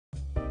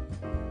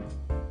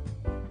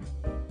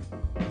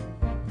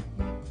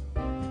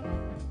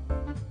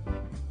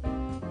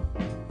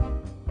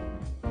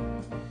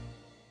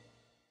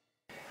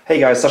Hey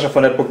guys, Sasha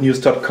from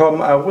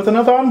netbooknews.com with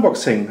another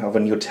unboxing of a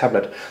new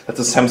tablet. That's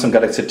a Samsung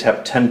Galaxy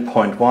Tab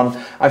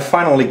 10.1. I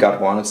finally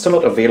got one. It's still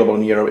not available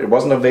in Europe. It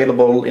wasn't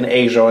available in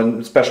Asia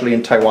and especially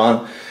in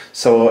Taiwan.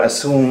 So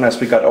as soon as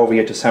we got over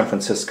here to San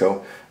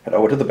Francisco, got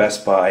over to the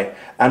Best Buy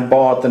and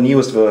bought the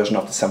newest version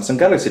of the Samsung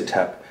Galaxy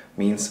Tab.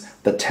 Means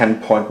the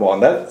 10.1.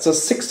 That's a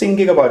 16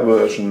 gigabyte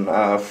version,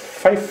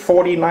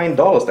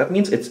 $549. That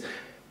means it's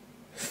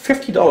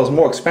 $50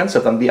 more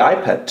expensive than the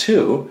iPad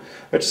 2,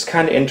 which is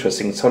kind of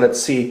interesting. So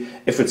let's see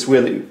if it's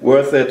really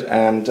worth it,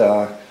 and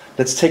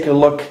let's take a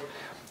look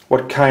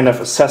what kind of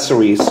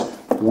accessories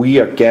we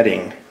are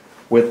getting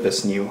with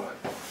this new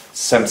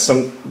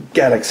Samsung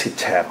Galaxy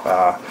Tab.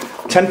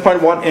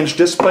 10.1 inch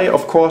display,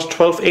 of course,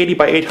 1280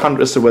 by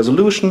 800 is the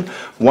resolution,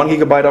 1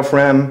 gigabyte of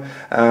RAM,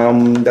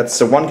 that's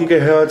the 1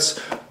 gigahertz,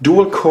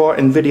 dual core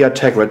NVIDIA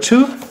Tegra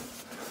 2,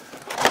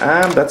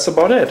 and that's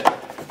about it.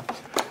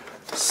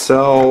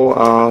 So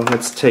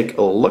let's take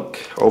a look.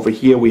 Over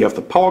here we have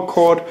the power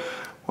cord,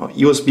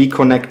 USB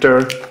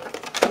connector,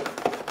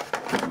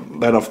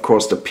 then of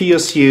course the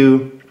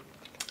PSU.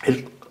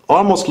 It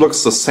almost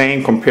looks the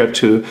same compared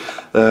to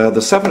the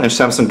 7-inch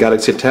Samsung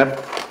Galaxy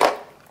Tab,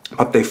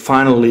 but they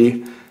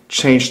finally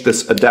changed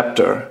this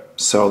adapter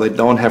so they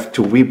don't have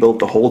to rebuild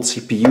the whole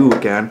CPU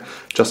again.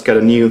 Just get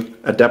a new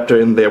adapter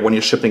in there when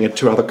you're shipping it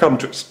to other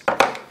countries.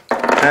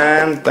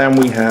 And then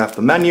we have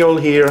the manual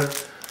here.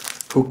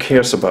 Who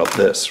cares about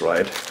this,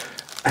 right?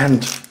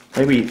 And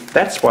maybe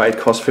that's why it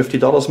costs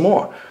 $50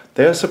 more.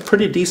 There's a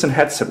pretty decent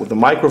headset with a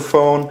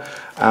microphone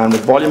and the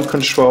volume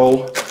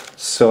control,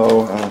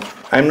 so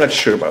I'm not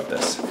sure about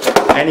this.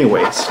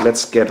 Anyways,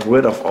 let's get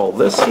rid of all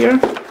this here.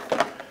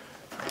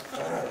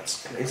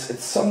 Let's place it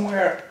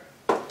somewhere.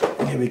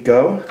 Here we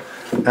go.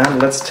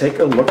 And let's take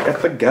a look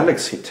at the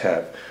Galaxy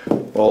Tab.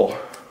 Well,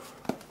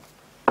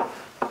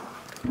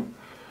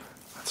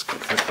 let's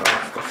get rid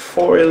of the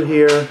foil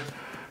here.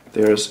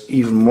 There's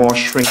even more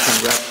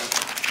shrinking wrap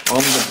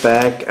on the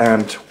back,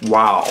 and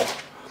wow,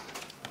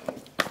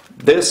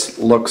 this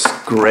looks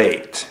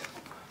great.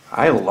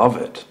 I love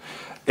it.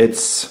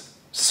 It's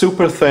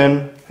super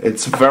thin,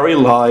 it's very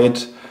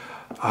light.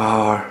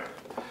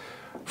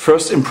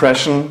 First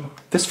impression,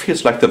 this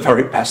feels like the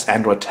very best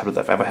Android tablet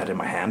I've ever had in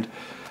my hand.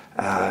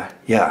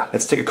 Yeah,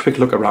 let's take a quick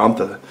look around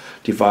the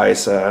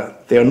device.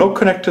 There are no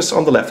connectors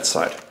on the left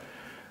side.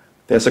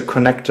 There's a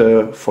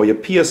connector for your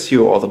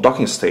PSU or the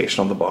docking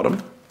station on the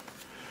bottom.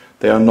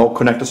 There are no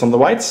connectors on the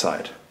right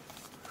side.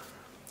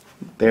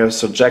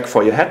 There's a jack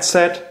for your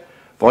headset,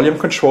 volume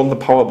control and the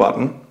power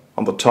button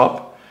on the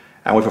top,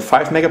 and with a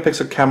 5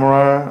 megapixel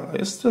camera.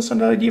 Is this an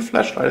LED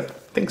flashlight? I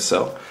think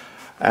so.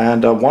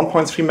 And a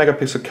 1.3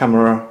 megapixel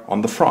camera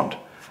on the front.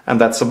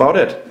 And that's about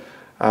it.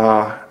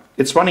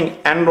 It's running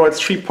Android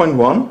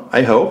 3.1,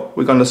 I hope.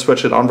 We're going to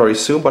switch it on very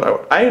soon, but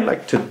what I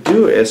like to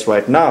do is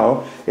right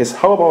now is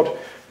how about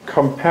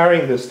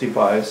comparing this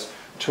device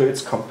to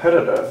its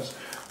competitors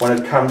when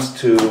it comes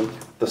to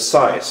the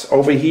size.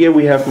 Over here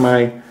we have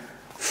my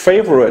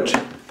favorite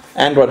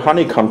Android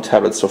Honeycomb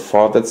tablet so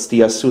far. That's the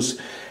Asus,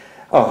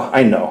 oh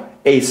I know,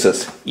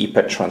 Asus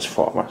iPad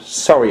Transformer.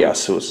 Sorry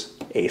Asus,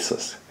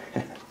 Asus.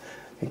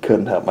 I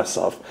couldn't help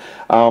myself.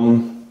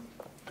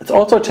 It's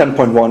also a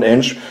 10.1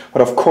 inch,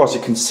 but of course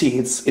you can see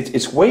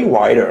it's way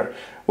wider,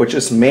 which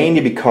is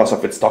mainly because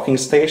of its docking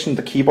station,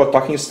 the keyboard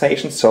docking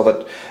station, so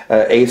that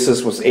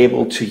Asus was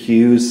able to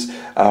use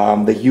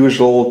the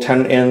usual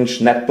 10-inch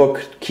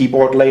netbook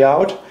keyboard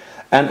layout,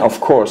 and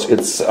of course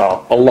it's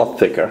a lot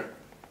thicker.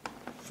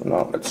 So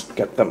now let's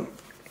get them.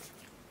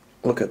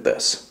 Look at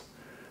this.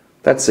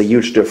 That's a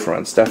huge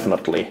difference,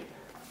 definitely.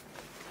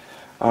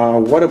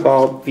 What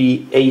about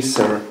the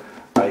Acer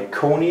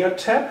Iconia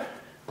Tab?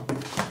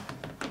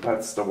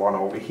 That's the one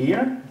over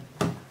here.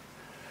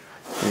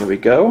 Here we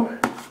go.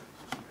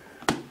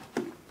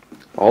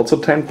 Also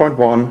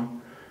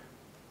 10.1.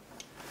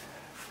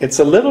 It's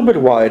a little bit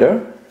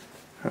wider.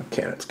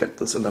 Okay, let's get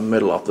this in the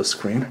middle of the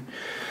screen.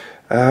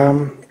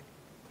 A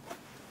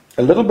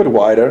little bit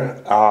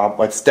wider,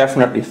 but it's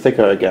definitely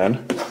thicker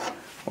again.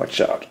 Watch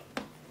out.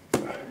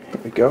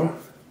 Here we go.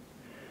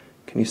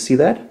 Can you see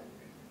that?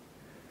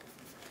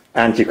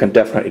 And you can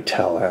definitely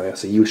tell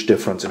there's a huge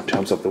difference in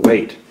terms of the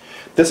weight.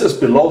 This is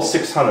below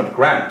 600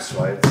 grams,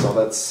 right? So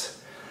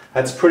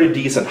that's pretty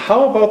decent.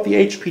 How about the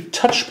HP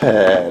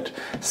TouchPad?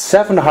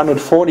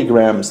 740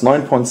 grams,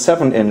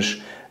 9.7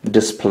 inch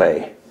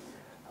display.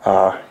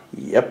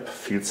 Yep,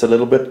 feels a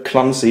little bit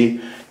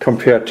clumsy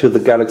compared to the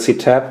Galaxy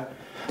Tab,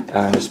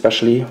 and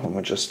especially when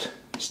we're just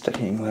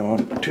sticking them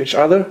on to each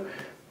other.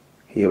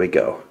 Here we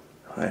go.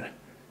 Right.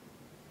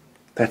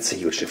 That's a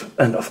huge difference.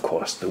 And of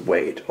course the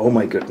weight. Oh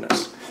my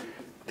goodness.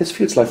 This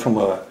feels like from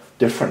a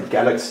different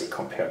Galaxy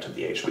compared to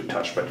the HP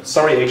TouchPad.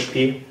 Sorry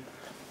HP.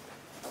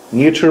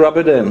 Need to rub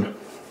it in.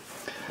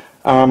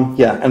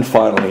 Yeah, and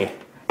finally,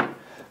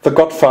 the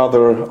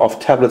godfather of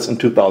tablets in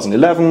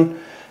 2011,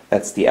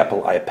 that's the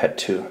Apple iPad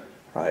 2,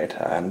 right?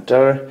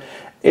 And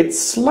it's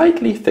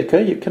slightly thicker.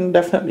 You can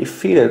definitely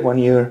feel it when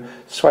you're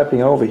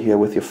swiping over here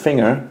with your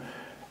finger.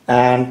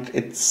 and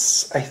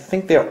I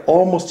think they're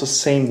almost the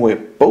same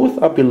weight.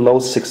 Both are below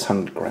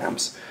 600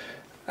 grams.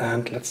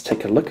 And let's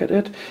take a look at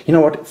it. You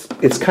know what?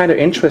 It's kind of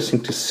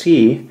interesting to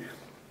see.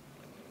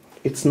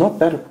 It's not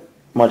that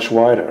much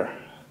wider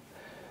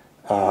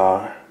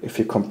if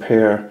you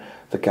compare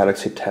the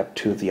Galaxy Tab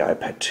to the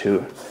iPad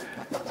 2.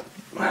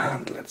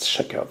 And let's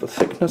check out the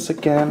thickness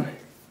again.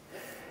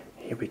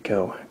 Here we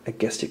go. I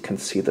guess you can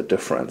see the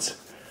difference.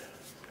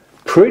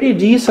 Pretty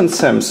decent,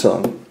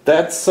 Samsung.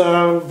 That's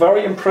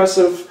very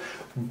impressive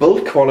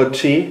build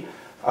quality,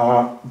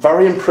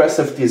 very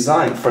impressive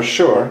design for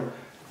sure.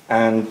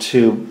 And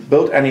to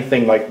build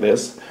anything like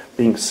this,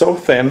 being so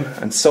thin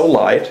and so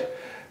light,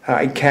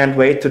 I can't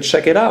wait to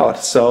check it out.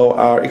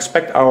 So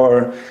expect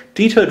our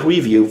detailed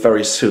review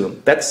very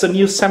soon. That's the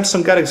new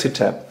Samsung Galaxy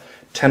Tab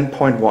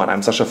 10.1.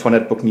 I'm Sascha von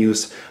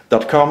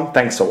netbooknews.com.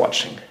 Thanks for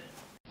watching.